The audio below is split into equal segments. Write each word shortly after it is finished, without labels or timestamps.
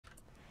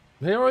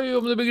Hey, how are you?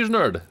 I'm the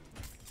BigHugeNerd.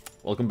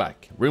 Welcome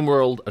back.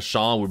 Rimworld,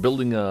 Ashaw, we're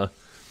building a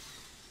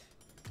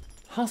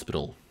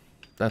hospital.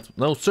 That's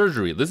no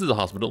surgery. This is a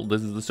hospital.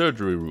 This is the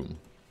surgery room.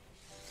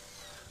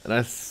 And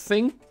I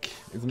think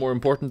it's more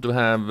important to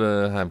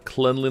have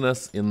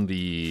cleanliness in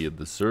the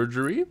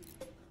surgery.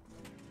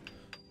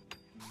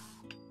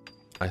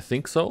 I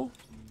think so.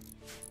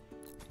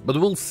 But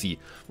we'll see.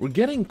 We're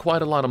getting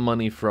quite a lot of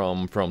money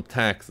from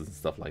taxes and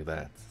stuff like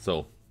that.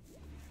 So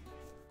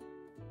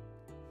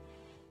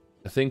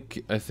I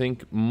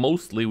think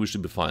mostly we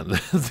should be fine.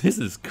 This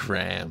is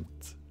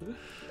cramped.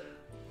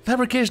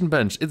 Fabrication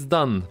bench, it's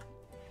done.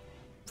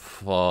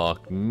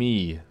 Fuck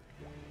me.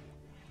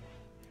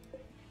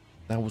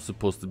 That was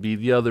supposed to be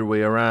the other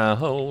way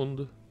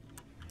around.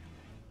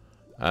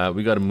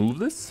 We gotta move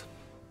this.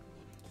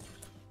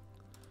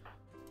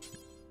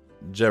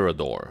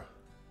 Gerador.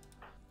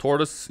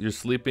 Tortoise, you're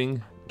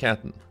sleeping.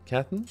 Catten.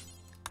 Catten?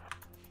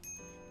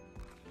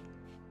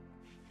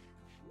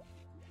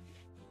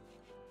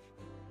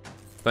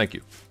 Thank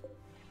you.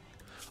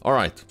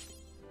 Alright.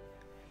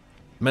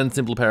 Men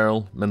simple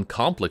apparel, men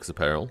complex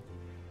apparel.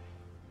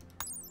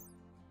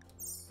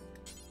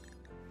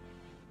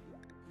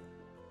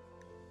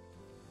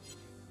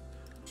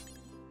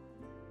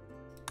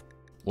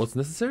 What's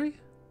necessary?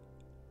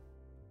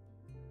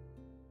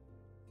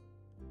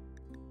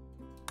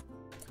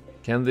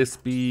 Can this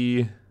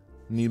be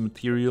need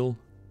material?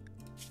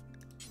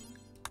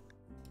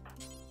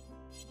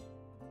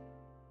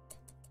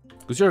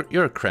 Because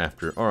you're a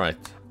crafter. All right.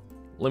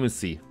 Let me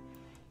see.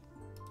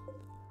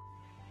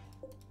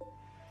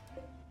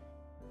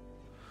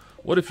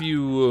 What if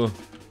you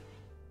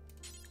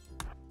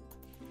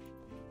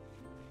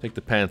take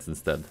the pants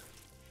instead?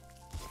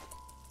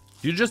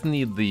 You just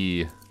need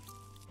the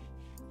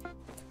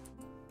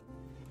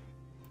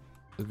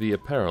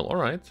apparel. All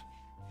right.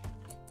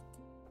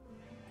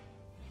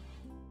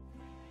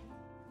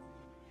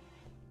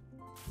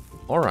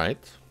 All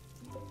right.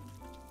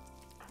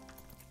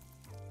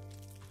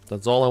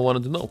 That's all I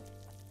wanted to know.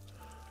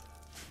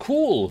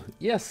 Cool.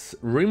 Yes,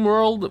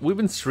 Rimworld. We've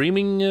been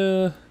streaming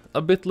a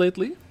bit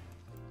lately.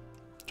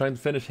 Trying to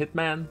finish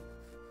Hitman.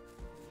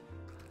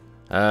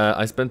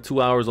 I spent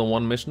 2 hours on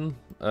one mission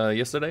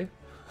yesterday.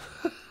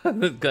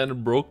 It kind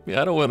of broke me.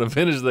 I don't want to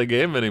finish the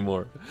game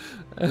anymore.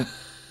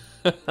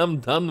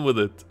 I'm done with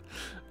it.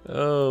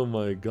 Oh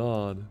my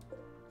god.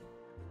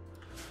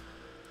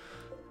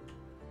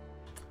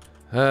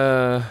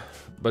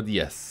 But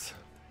yes.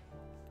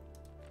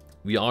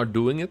 We are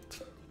doing it.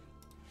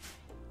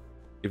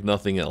 If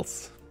nothing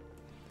else.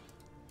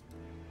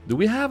 Do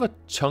we have a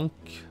chunk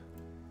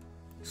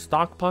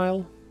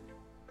stockpile?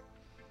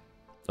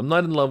 I'm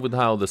not in love with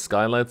how the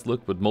skylights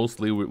look, but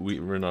mostly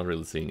we're not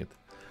really seeing it.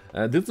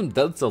 Did some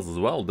Dead Cells as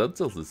well. Dead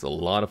Cells is a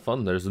lot of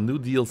fun. There's a new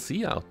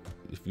DLC out.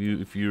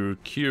 If you're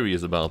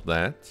curious about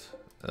that,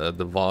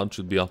 the VOD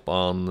should be up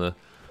on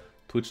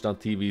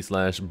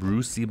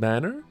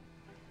twitch.tv/BruceyBanner,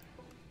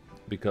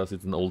 because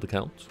it's an old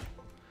account,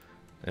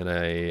 and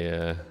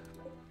I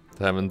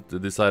haven't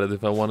decided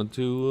if I wanted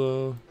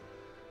to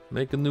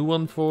make a new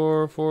one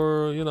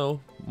for you know,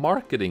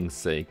 marketing's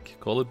sake.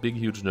 Call it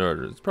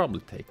BigHugeNerd. It's probably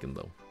taken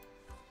though.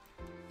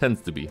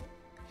 Tends to be.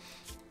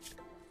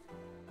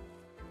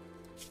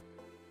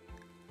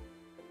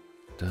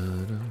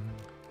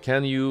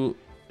 Can you...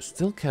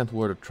 Still can't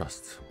word of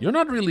trust. You're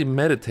not really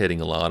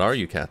meditating a lot, are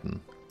you, Catten?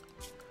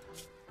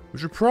 We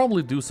should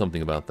probably do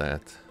something about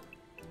that.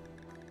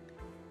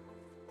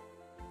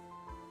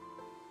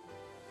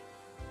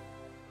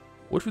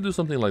 What if we do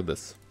something like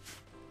this?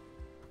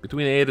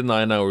 Between 8 and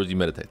 9 hours you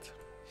meditate.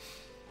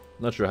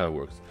 Not sure how it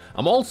works.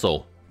 I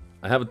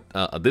have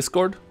a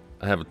Discord.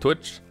 I have a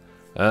Twitch.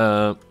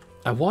 I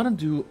want to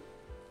do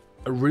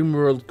a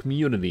Rimworld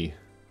community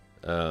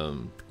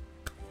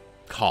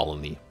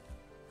colony.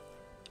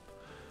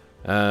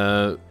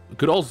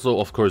 Could also,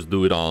 of course,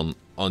 do it on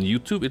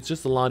YouTube. It's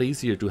just a lot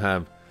easier to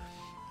have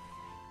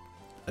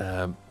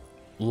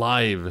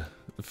live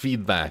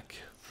feedback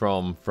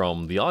from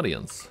the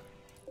audience.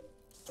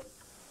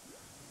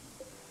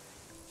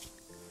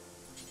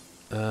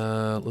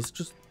 Let's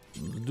just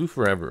do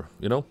forever,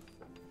 you know?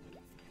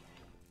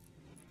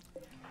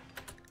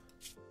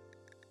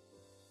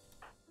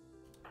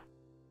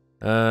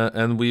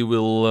 And we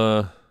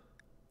will,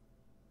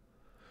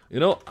 you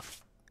know,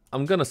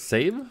 I'm gonna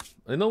save.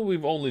 I know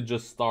we've only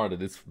just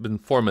started. It's been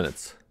 4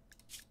 minutes.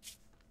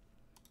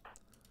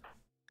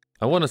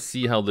 I want to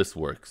see how this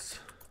works.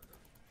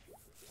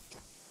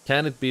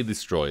 Can it be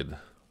destroyed?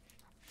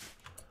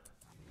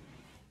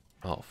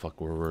 Oh,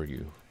 fuck, where were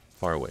you?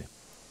 Far away.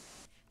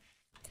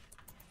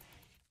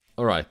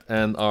 Alright,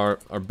 and our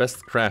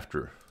best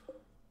crafter.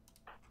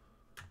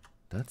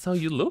 That's how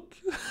you look?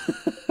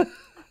 I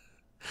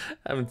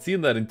haven't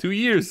seen that in 2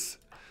 years.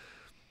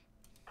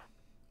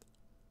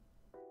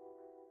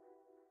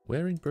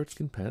 Wearing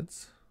birdskin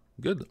pants?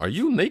 Good. Are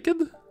you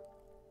naked?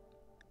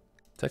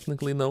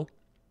 Technically, no.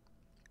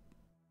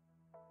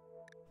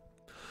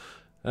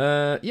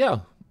 Yeah.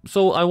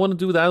 So I want to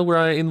do that where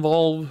I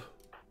involve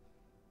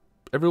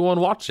everyone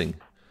watching.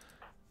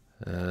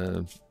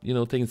 You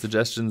know, taking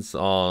suggestions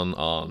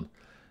on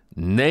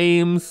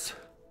names,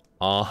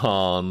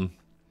 on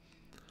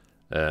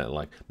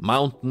like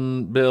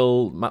mountain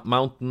build,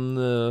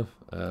 mountain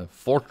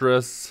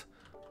fortress,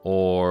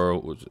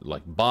 or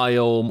like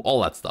biome,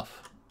 all that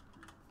stuff.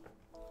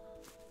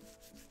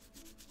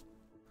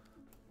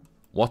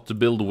 What to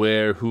build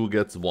where, who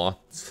gets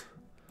what,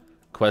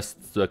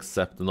 quests to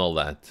accept, and all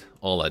that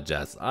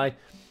jazz. I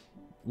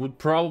would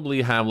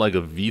probably have like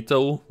a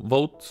veto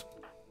vote.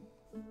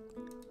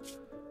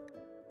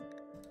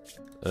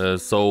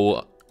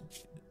 So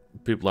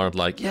people aren't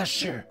like, yeah,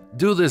 sure,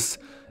 do this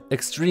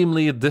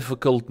extremely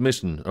difficult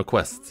mission or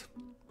quest.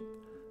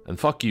 And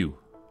fuck you.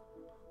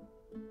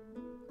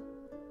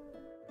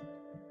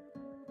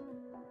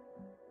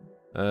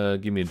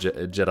 Give me a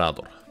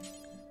Gerador.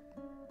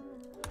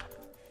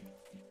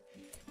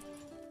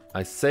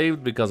 I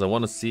saved because I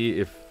want to see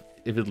if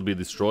it'll be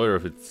destroyed or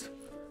if it's,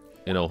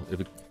 you know, if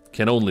it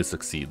can only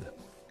succeed.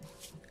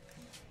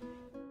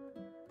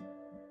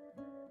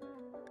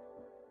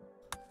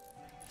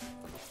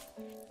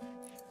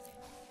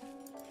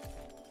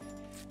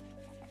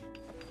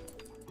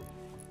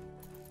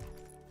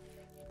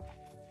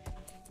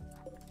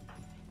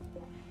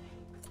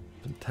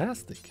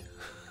 Fantastic.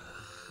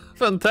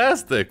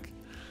 Fantastic.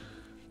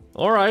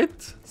 All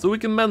right, so we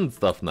can mend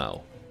stuff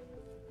now.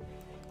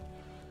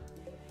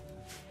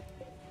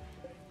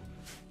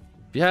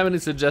 If you have any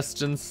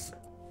suggestions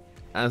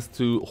as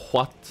to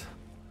what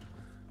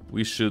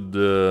we should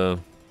do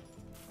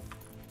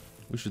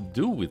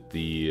with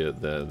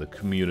the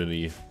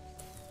community,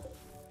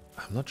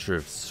 I'm not sure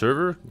if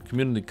server,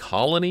 community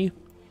colony,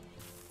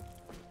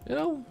 you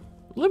know,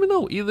 let me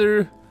know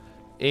either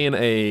in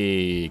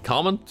a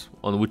comment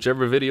on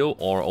whichever video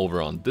or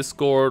over on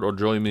Discord, or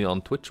join me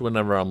on Twitch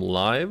whenever I'm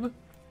live.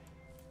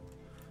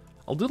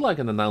 I'll do like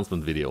an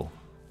announcement video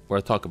where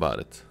I talk about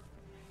it.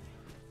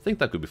 I think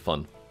that could be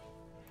fun.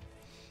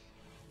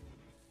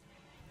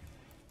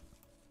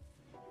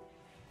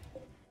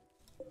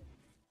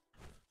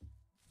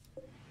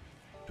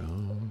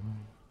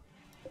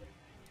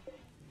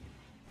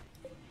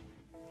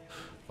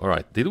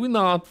 Alright, did we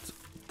not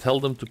tell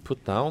them to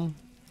put down?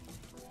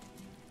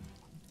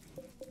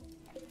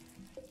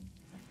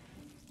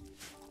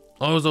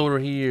 Oh, it's over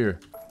here.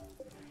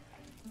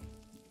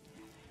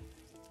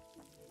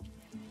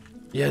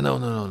 Yeah,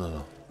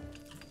 no.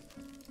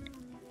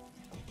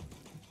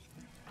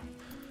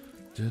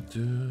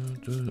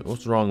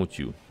 What's wrong with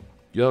you?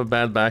 You have a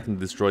bad back and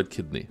destroyed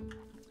kidney.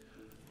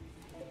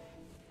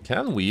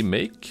 Can we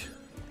make...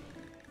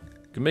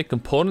 Can make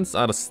components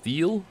out of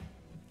steel?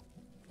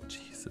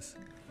 Jesus.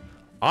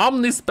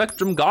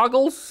 Omnispectrum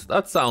goggles?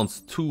 That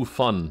sounds too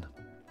fun.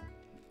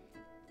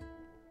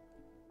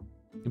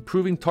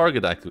 Improving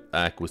target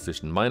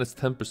acquisition, minus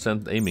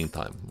 10% aiming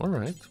time.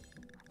 Alright.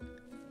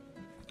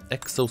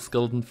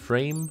 Exoskeleton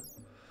frame.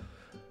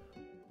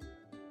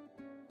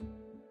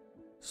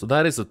 So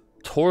that is a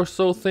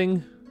torso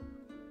thing.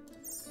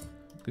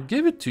 Could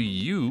give it to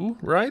you,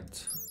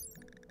 right?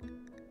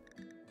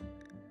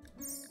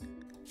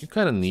 You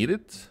kind of need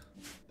it.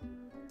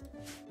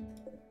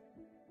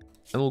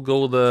 And we'll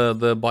go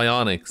the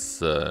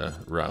bionics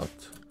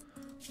route.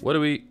 What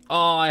do we...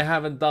 Oh, I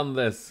haven't done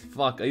this.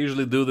 Fuck, I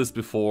usually do this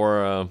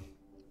before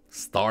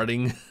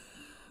starting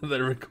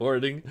the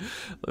recording.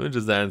 Let me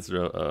just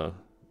answer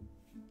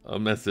a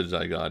message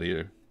I got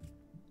here.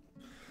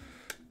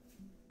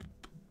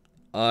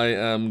 I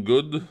am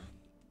good.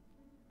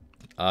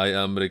 I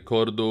am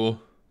Ricardo.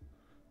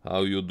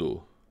 How you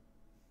do?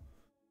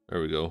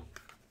 There we go.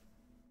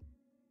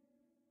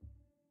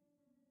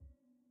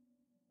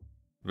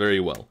 Very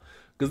well.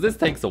 Because this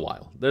takes a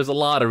while. There's a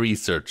lot of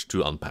research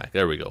to unpack.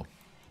 There we go.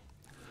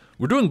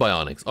 We're doing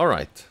bionics.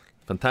 Alright.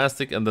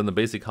 Fantastic. And then the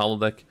basic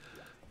holodeck.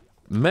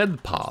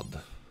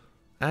 MedPod.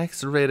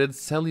 Accelerated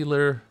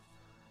cellular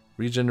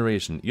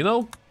regeneration. You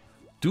know,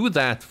 do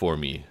that for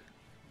me.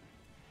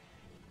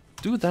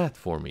 Do that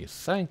for me.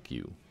 Thank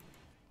you.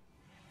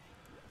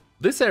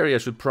 This area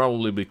should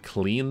probably be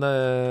clean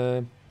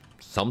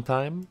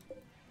sometime.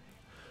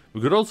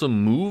 We could also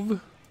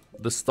move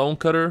the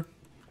stonecutter.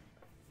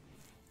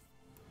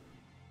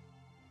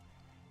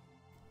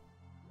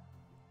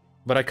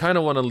 But I kind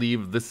of want to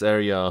leave this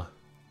area,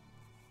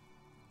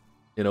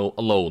 you know,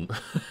 alone.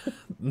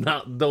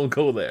 Don't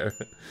go there.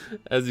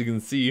 As you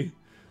can see,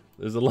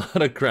 there's a lot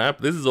of crap.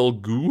 This is all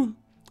goo,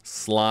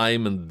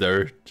 slime, and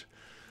dirt.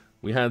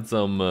 We had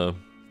some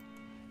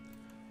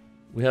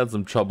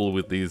trouble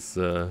with these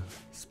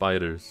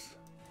spiders.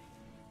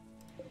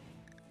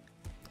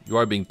 You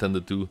are being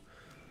tended to.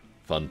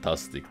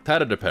 Fantastic.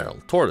 Tattered apparel.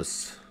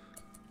 Tortoise.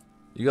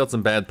 You got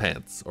some bad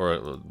pants or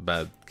a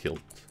bad kilt.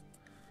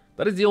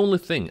 That is the only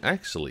thing,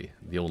 actually,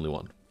 the only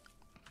one.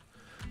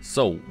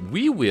 So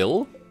we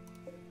will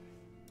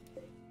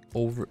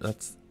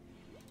that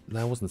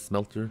wasn't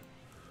smelter.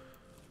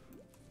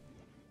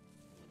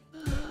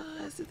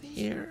 Is it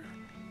here?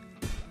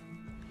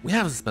 We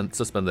have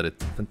suspended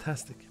it.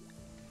 Fantastic.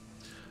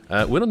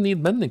 We don't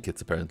need mending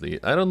kits apparently.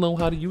 I don't know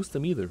how to use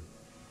them either.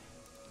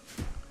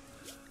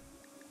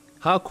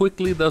 How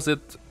quickly does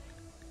it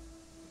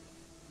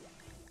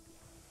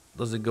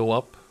go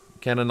up?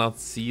 Can I not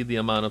see the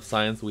amount of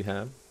science we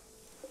have?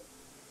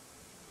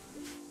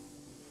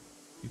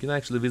 You can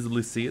actually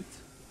visibly see it.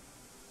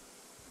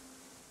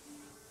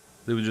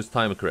 Did we just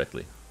time it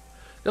correctly?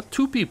 Got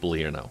 2 people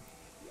here now.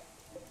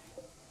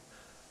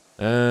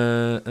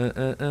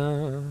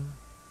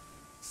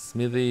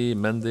 Smithy,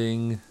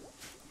 mending.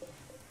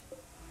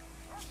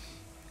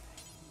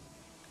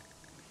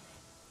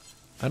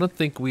 I don't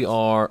think we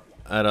are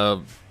at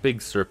a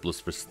big surplus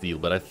for steel,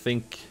 but I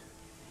think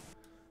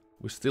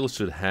we still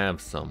should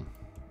have some.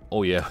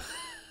 Oh yeah,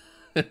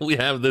 we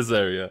have this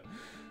area.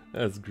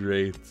 That's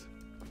great.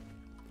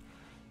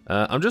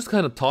 I'm just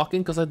kind of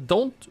talking because I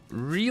don't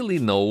really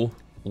know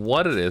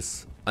what it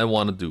is I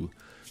want to do.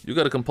 You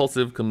got a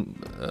compulsive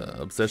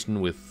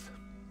obsession with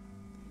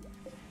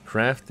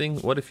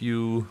crafting. What if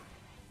you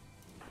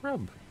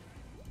grab?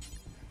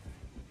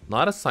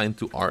 Not assigned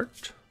to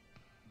art?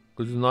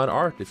 Because it's not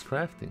art, it's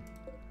crafting.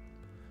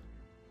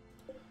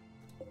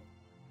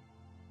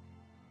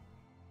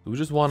 Do we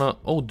just wanna...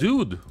 Oh,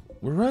 dude!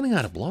 We're running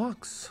out of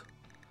blocks.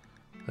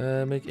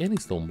 Make any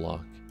stone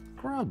block.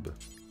 Grub.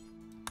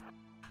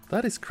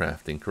 That is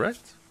crafting,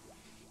 correct?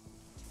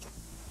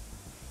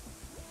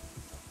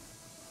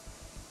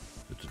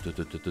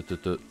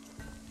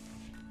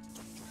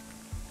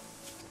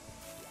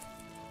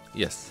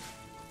 Yes.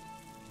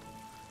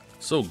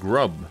 So,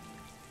 grub.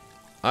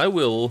 I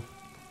will...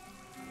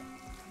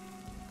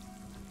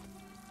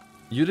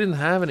 You didn't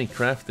have any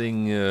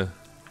crafting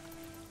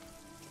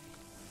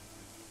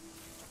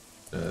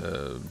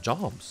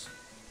jobs.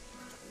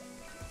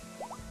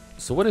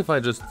 So what if I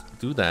just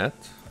do that?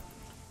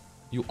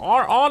 You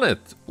are on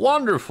it!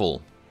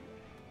 Wonderful!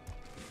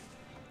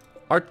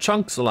 Are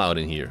chunks allowed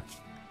in here?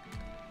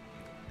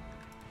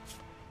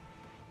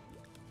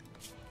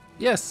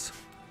 Yes!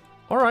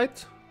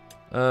 Alright.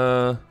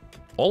 All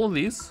of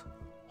these.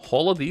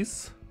 All of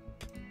these.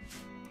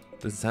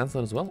 This is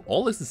sandstone as well.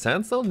 All this is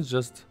sandstone, it's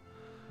just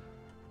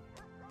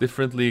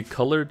differently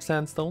colored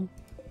sandstone.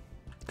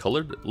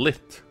 Colored?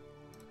 Lit.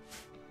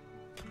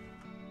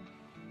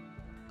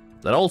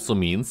 That also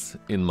means,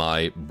 in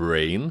my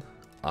brain,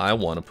 I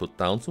want to put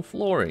down some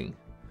flooring.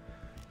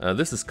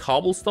 This is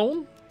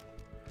cobblestone?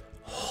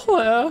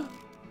 Oh yeah.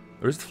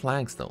 Or is it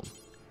flagstone?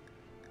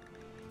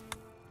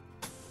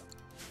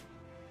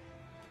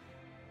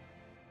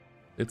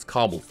 It's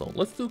cobblestone.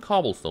 Let's do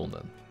cobblestone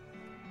then.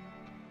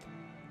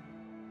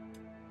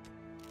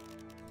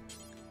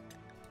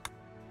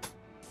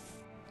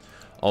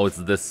 Oh, it's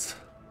this.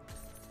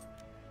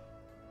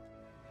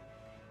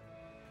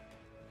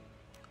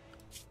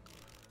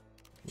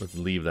 Let's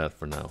leave that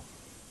for now.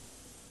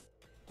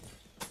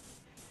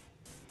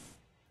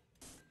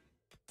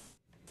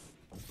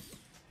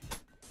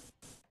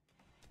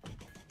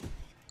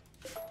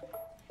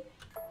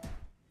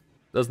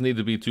 Doesn't need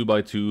to be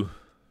 2x2.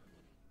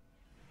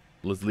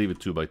 Let's leave it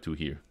 2x2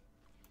 here.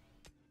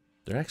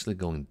 They're actually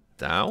going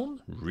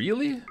down?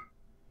 Really?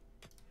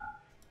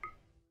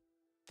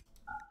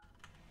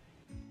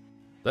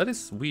 That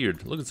is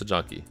weird. Look at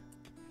Sajaki.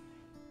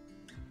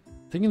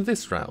 Taking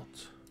this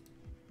route.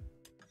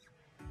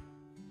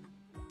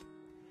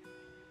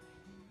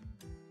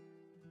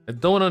 I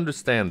don't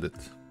understand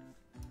it.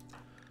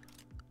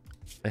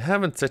 I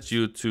haven't set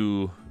you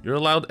to... You're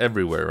allowed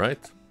everywhere,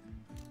 right?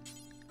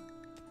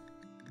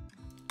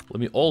 Let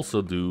me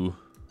also do...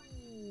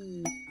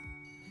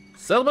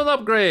 Settlement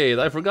upgrade!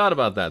 I forgot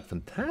about that.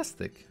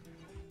 Fantastic.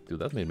 Dude,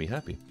 that made me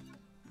happy.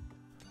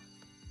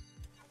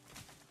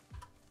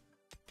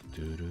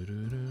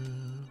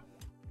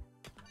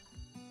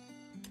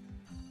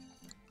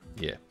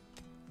 Yeah.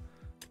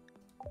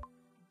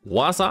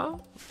 Wasa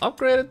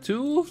upgraded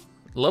to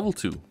level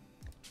 2.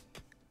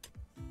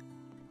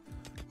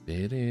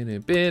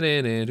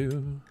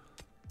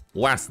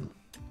 Wassen.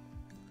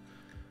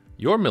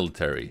 Your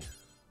military.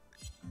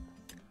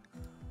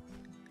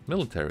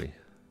 Military.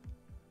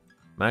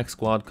 Max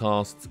squad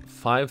costs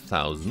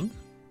 5,000.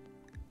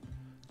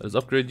 That is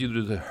upgrade you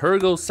to the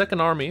Hergo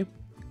 2nd Army.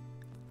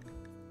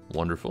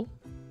 Wonderful.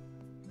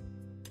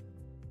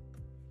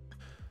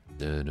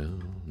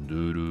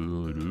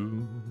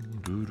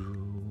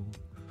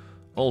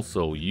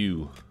 Also,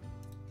 you're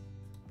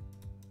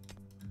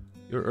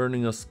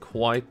earning us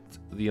quite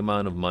the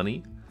amount of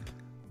money.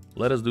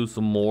 Let us do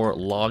some more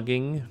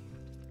logging.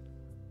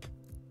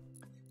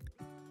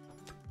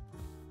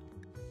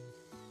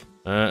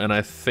 And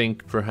I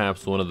think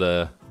perhaps one of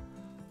the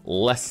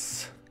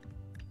less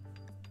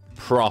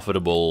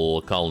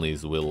profitable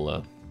colonies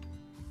will...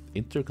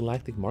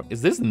 Intergalactic mark...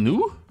 Is this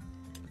new?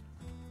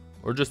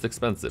 Or just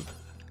expensive?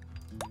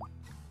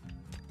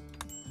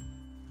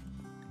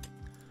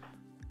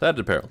 That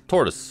apparel.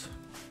 Tortoise.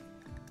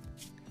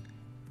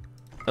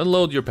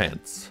 Unload your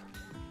pants.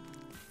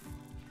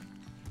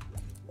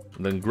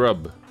 And then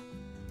grub.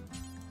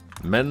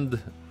 Mend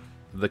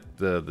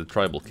the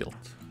tribal kilt.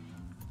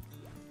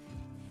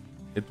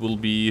 It will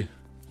be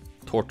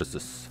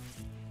tortoises.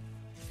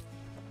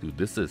 Dude,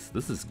 this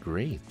is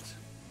great.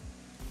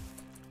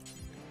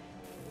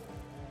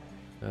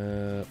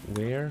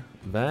 Where?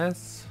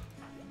 Vats?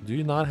 Do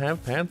you not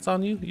have pants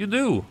on you? You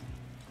do!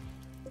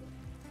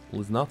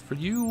 Well, it's not for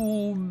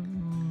you,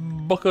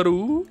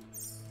 buckaroo.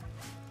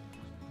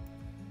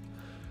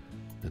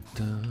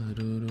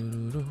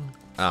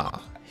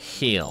 Ah,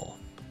 hell.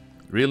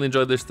 Really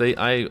enjoyed this day.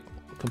 I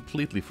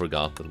completely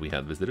forgot that we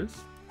had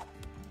visitors.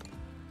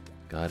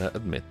 Gotta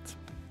admit.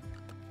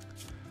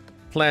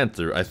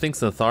 Planter. I think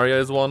Xantharia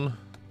is one,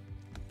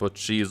 but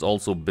she is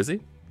also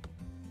busy.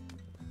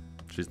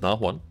 She's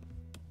not one.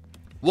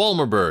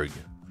 Walmerberg.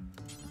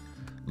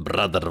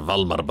 Brother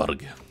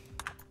Walmerberg.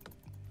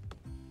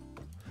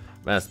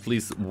 Mas,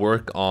 please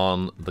work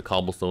on the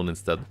cobblestone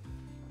instead.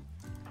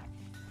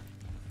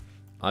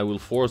 I will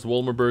force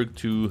Walmerberg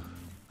to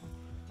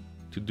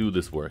do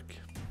this work.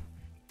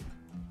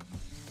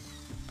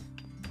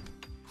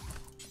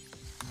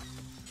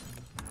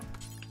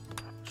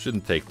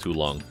 Shouldn't take too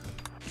long.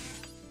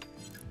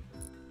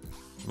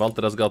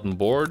 Walter has gotten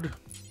bored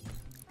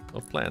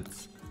of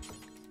plants.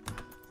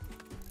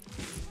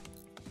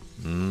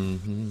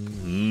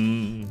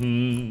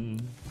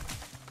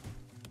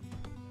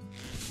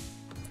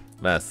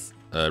 Vas,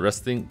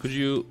 resting, could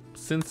you,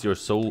 since you're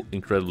so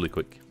incredibly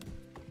quick.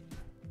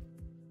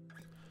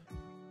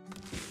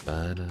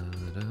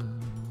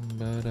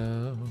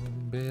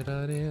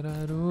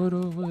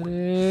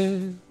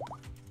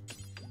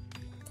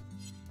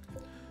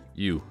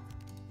 You.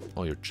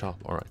 Oh, you're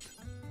chop, alright.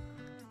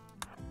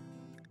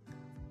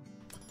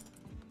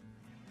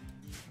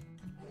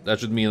 That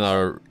should mean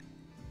our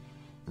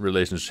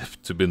relationship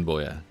to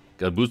Binbo, yeah.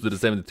 Got boosted to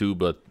 72,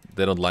 but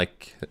they don't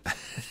like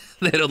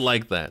they don't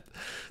like that.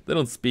 They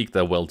don't speak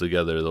that well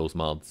together, those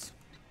mods.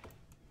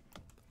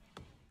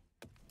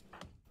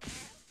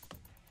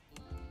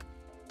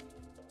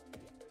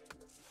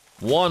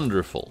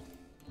 Wonderful.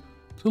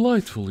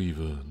 Delightful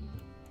even.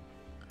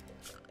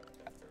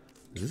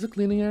 Is this a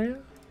cleaning area?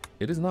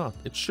 It is not.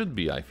 It should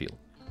be, I feel.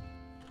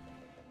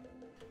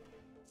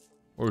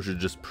 Or we should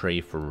just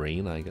pray for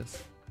rain, I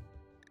guess.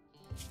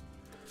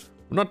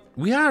 We're not.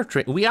 We are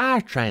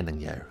training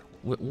here.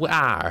 We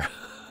are.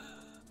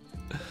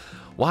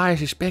 Why is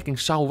he speaking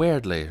so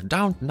weirdly?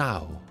 Don't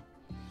know.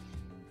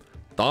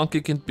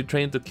 Donkey can be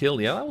trained to kill.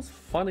 Yeah, that was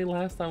funny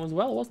last time as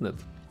well, wasn't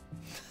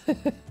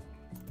it?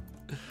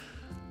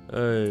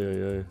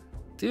 Ay.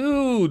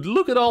 Dude,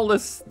 look at all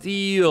this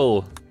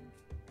steel.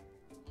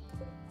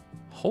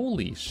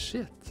 Holy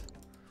shit.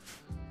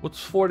 What's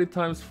 40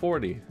 times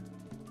 40?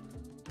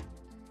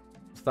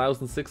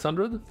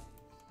 1,600?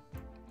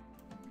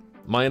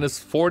 Minus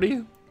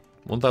 40?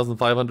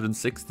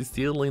 1,560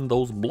 steel in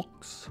those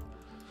blocks.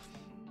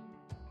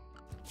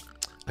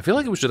 I feel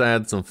like we should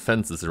add some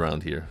fences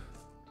around here.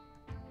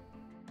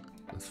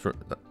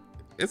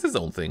 It's his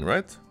own thing,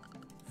 right?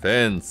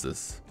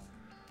 Fences.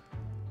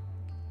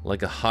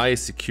 Like a high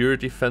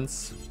security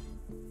fence,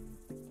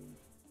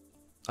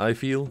 I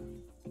feel.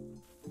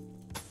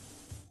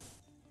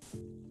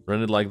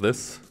 Run it like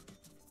this.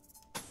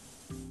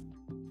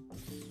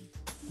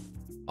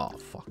 Oh,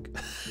 fuck.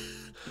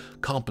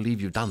 Can't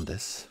believe you've done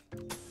this.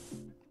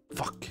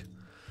 Fuck.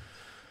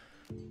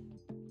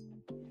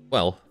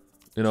 Well,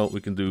 you know, we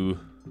can do...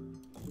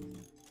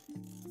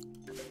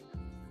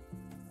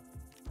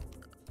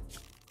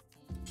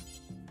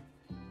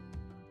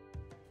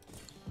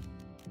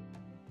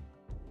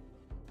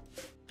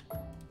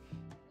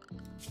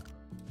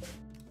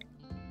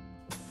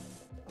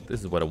 This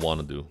is what I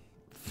want to do.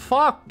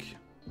 Fuck!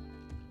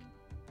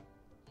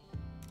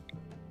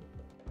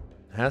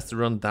 Has to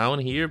run down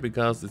here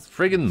because it's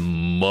friggin'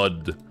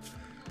 mud.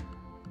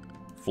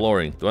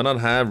 Flooring. Do I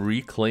not have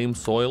reclaimed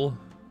soil?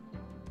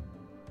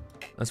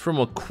 That's from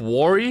a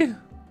quarry?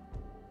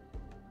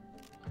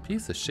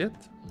 Piece of shit.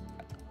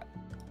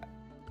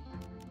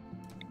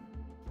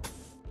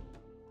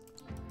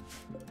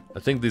 I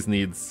think this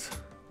needs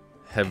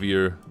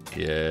heavier.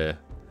 Yeah.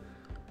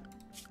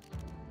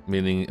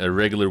 Meaning a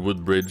regular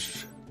wood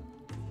bridge.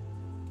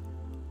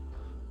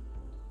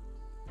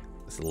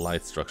 It's a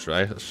light structure.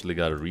 I actually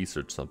gotta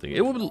research something.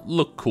 It would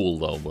look cool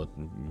though, but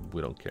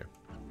we don't care.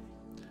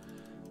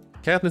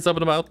 Katniss up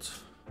and about.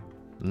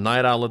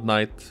 Night owl at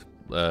night.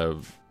 I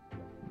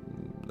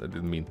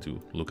didn't mean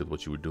to look at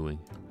what you were doing.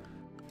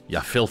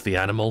 Ya filthy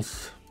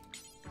animals.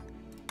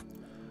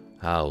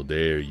 How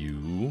dare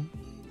you?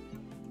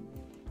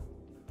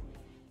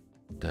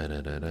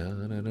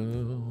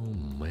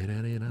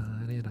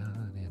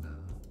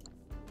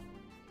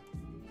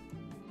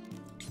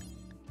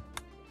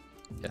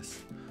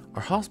 Yes.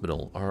 Our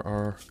hospital,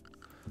 our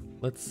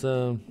let's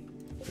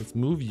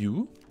move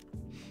you.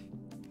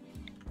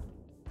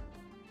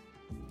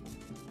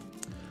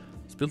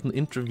 It's built an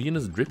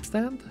intravenous drip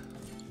stand.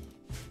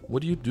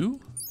 What do you do?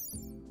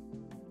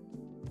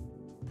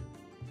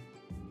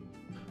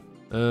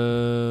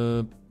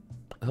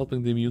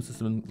 Helping the immune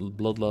system and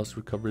blood loss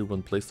recovery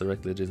when placed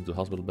directly adjacent to a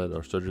hospital bed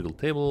or surgical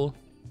table.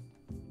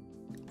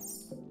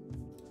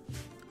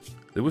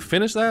 Did we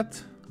finish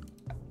that?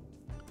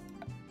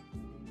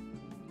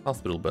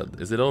 Hospital bed.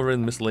 Is it over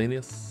in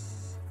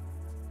miscellaneous?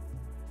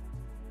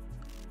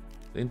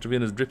 The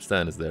intravenous drip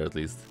stand is there at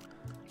least.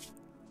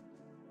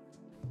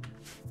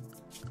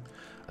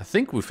 I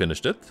think we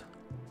finished it.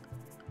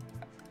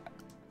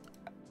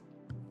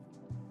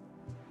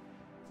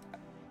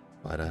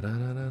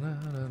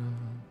 I'm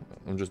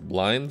just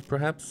blind,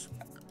 perhaps.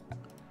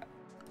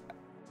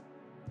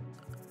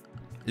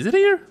 Is it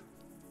here?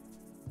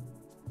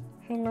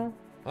 Hello.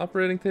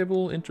 Operating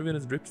table,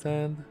 intravenous drip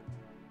stand.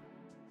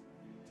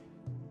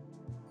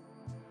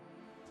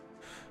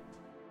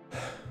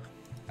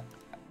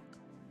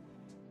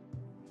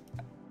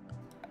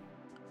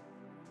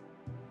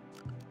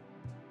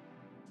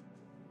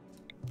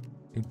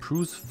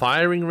 Improves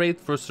firing rate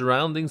for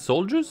surrounding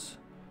soldiers?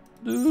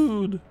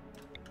 Dude.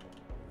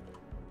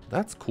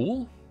 That's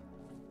cool.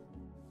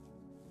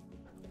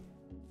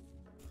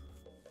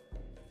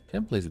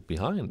 Can't place it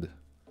behind.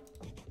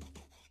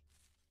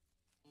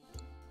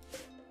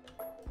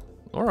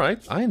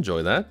 Alright, I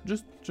enjoy that.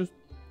 Just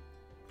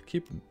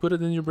put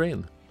it in your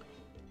brain.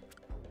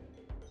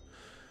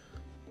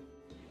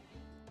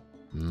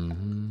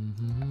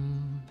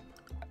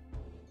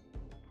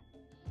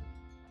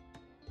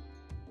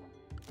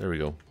 There we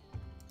go.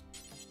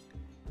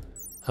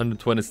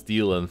 120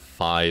 steel and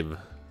 5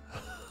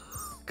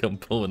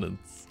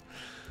 components.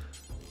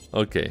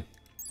 Okay.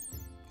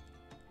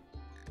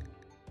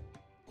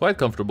 Quite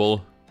comfortable.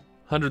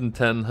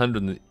 110,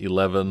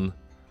 111.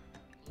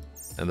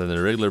 And then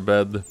a regular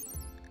bed.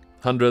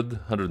 100,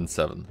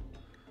 107.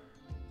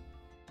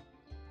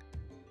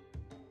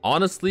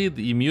 Honestly,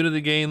 the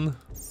immunity gain...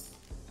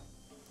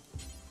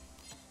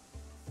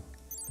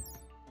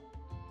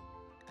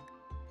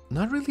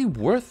 not really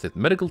worth it.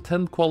 Medical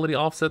 10 quality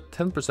offset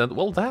 10%.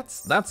 Well,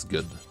 that's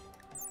good.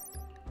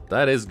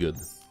 That is good.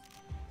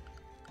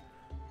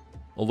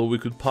 Although we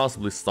could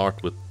possibly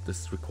start with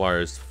this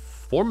requires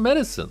 4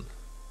 medicine.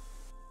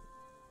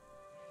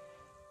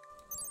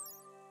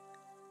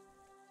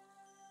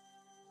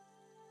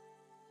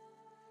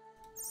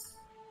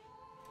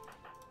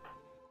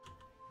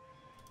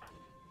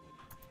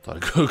 Thought I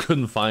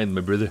couldn't find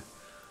my brother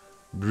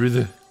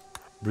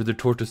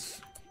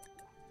tortoise.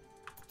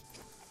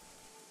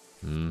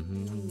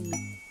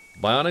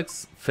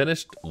 Bionics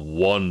finished.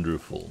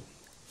 Wonderful.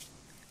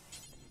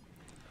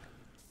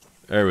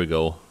 There we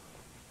go.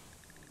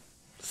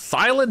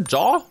 Silent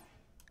jaw?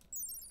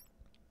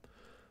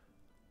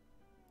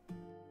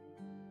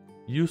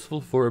 Useful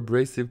for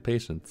abrasive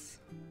patients.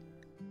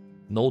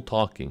 No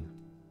talking.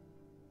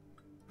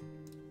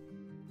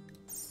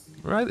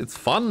 Right, it's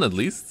fun at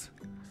least.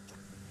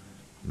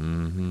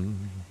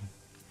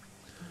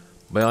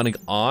 Bionic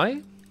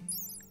eye?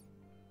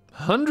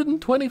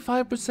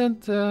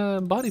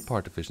 125% body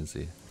part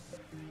efficiency.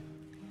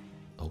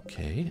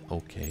 Okay,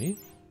 okay.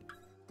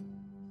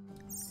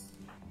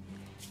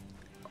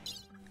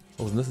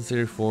 What was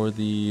necessary for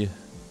the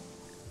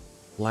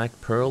black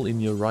pearl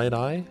in your right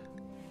eye?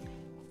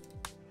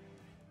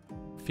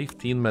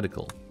 15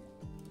 medical.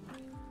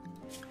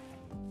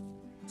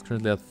 It's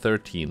currently at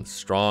 13.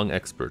 Strong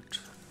expert.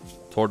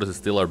 Tortoise is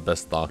still our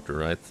best doctor,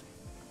 right?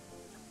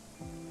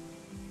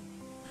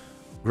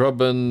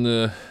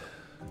 Grubben,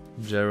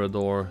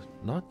 Gerador,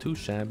 not too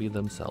shabby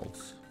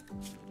themselves.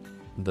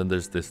 And then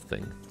there's this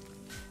thing.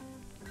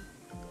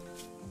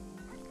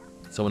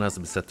 Someone has to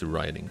be set to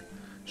writing.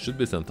 Should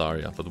be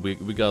Xantharia, but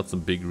we got some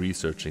big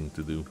researching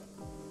to do.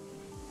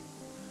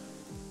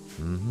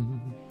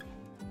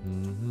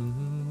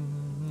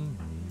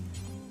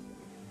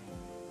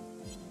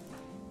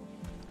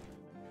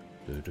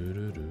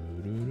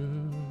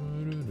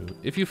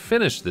 If you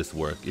finish this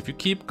work, if you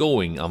keep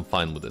going, I'm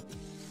fine with it.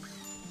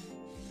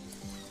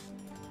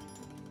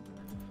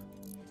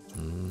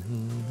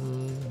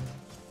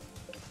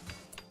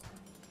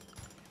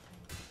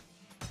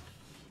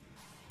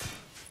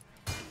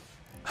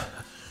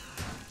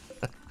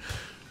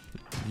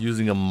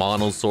 Using a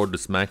mono sword to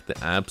smack the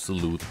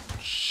absolute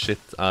shit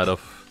out of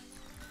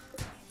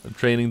a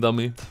training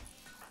dummy.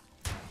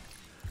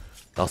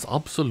 Das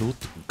absolut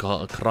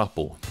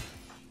crapo.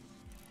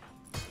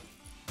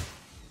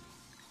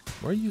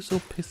 Why are you so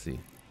pissy?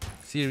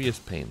 Serious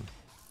pain.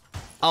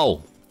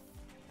 Ow!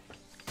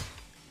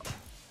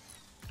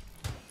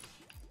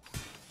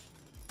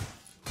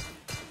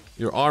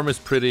 Your arm is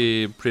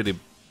pretty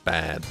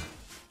bad.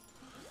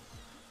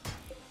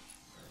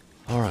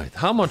 Alright,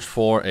 how much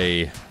for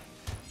a...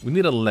 we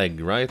need a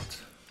leg,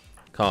 right?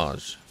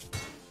 Kaj.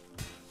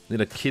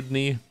 Need a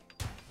kidney.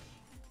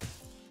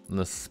 And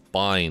a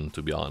spine,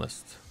 to be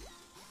honest.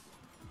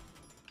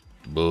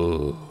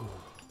 Boo.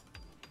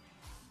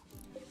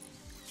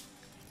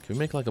 Can we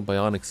make like a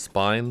bionic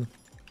spine?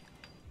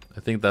 I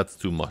think that's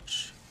too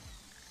much.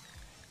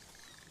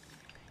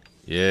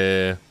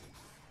 Yeah.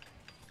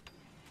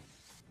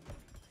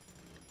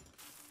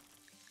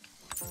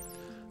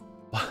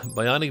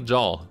 Bionic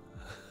jaw.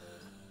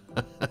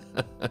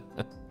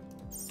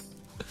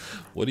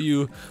 What do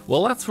you...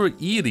 well, that's for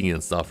eating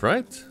and stuff,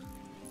 right?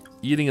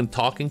 Eating and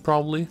talking,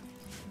 probably.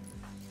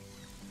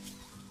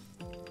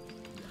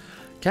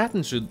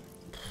 Captain should...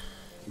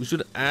 we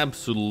should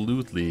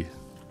absolutely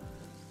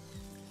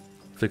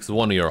fix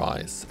one of your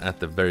eyes, at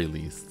the very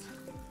least.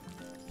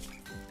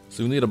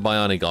 So we need a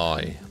bionic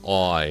eye.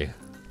 Eye.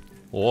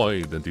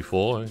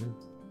 Identify.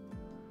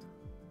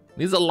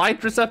 Needs a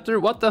light receptor?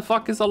 What the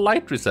fuck is a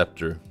light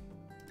receptor?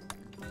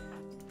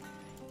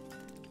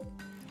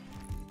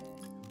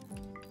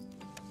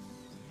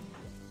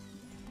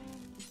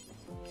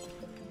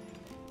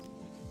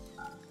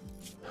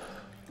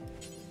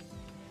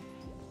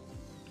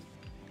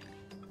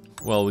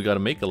 Well, we gotta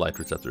make a light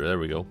receptor. There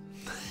we go.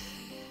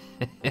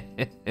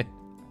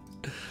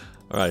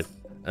 Alright.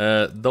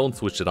 Don't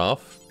switch it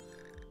off.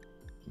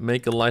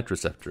 Make a light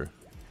receptor.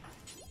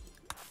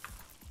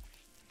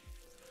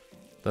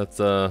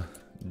 That's a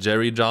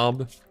Jerry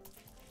job.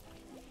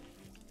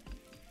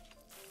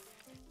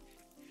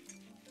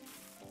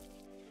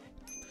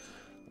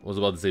 I was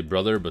about to say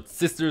brother, but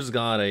sister's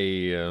got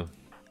a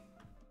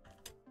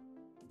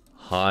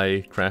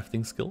high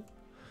crafting skill.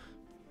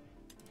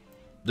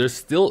 There's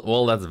still...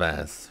 Well, that's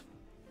Vaz.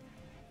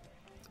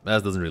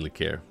 Vaz doesn't really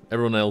care.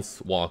 Everyone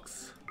else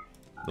walks...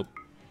 Nope.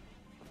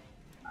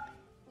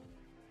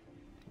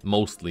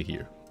 Mostly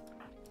here.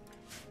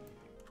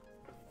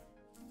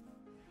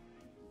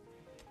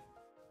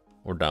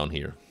 Or down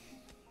here.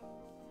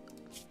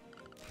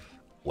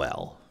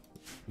 Well,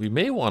 we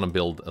may want to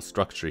build a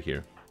structure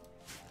here.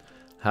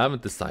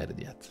 Haven't decided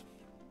yet.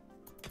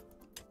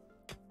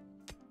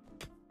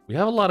 We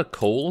have a lot of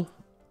coal.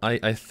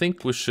 I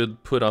think we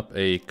should put up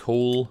a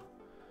coal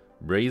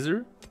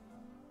brazier.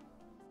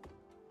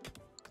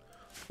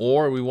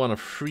 Or we want to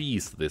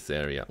freeze this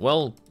area.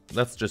 Well,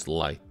 that's just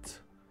light.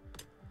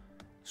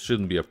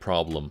 Shouldn't be a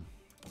problem.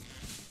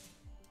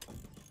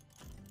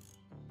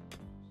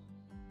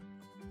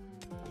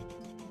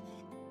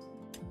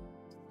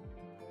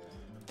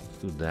 Let's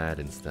do that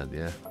instead,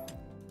 yeah.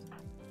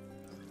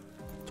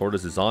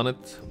 Tortoise is on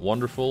it.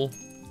 Wonderful.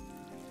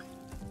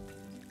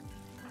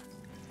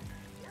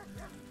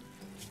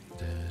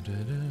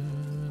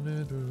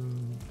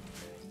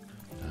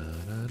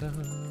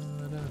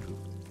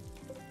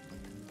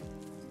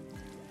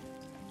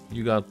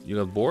 You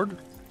got bored?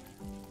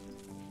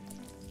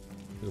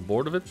 You got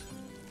bored of it?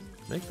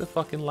 Make the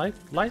fucking light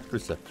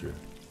receptor.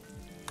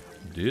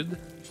 Dude.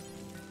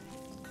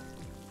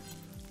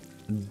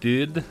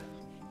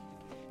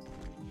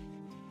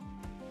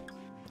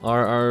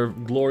 Our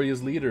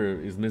glorious leader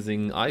is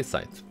missing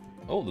eyesight.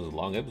 Oh, this is a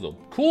long episode.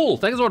 Cool!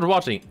 Thanks so much for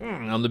watching.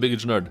 I'm the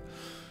BigHugeNerd.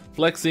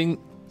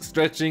 Flexing,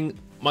 stretching,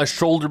 my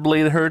shoulder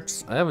blade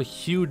hurts. I have a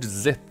huge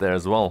zit there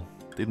as well.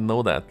 Didn't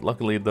know that.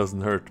 Luckily it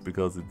doesn't hurt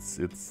because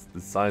it's the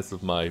size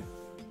of my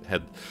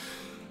head.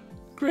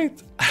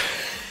 Great.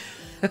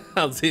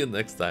 I'll see you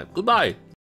next time. Goodbye.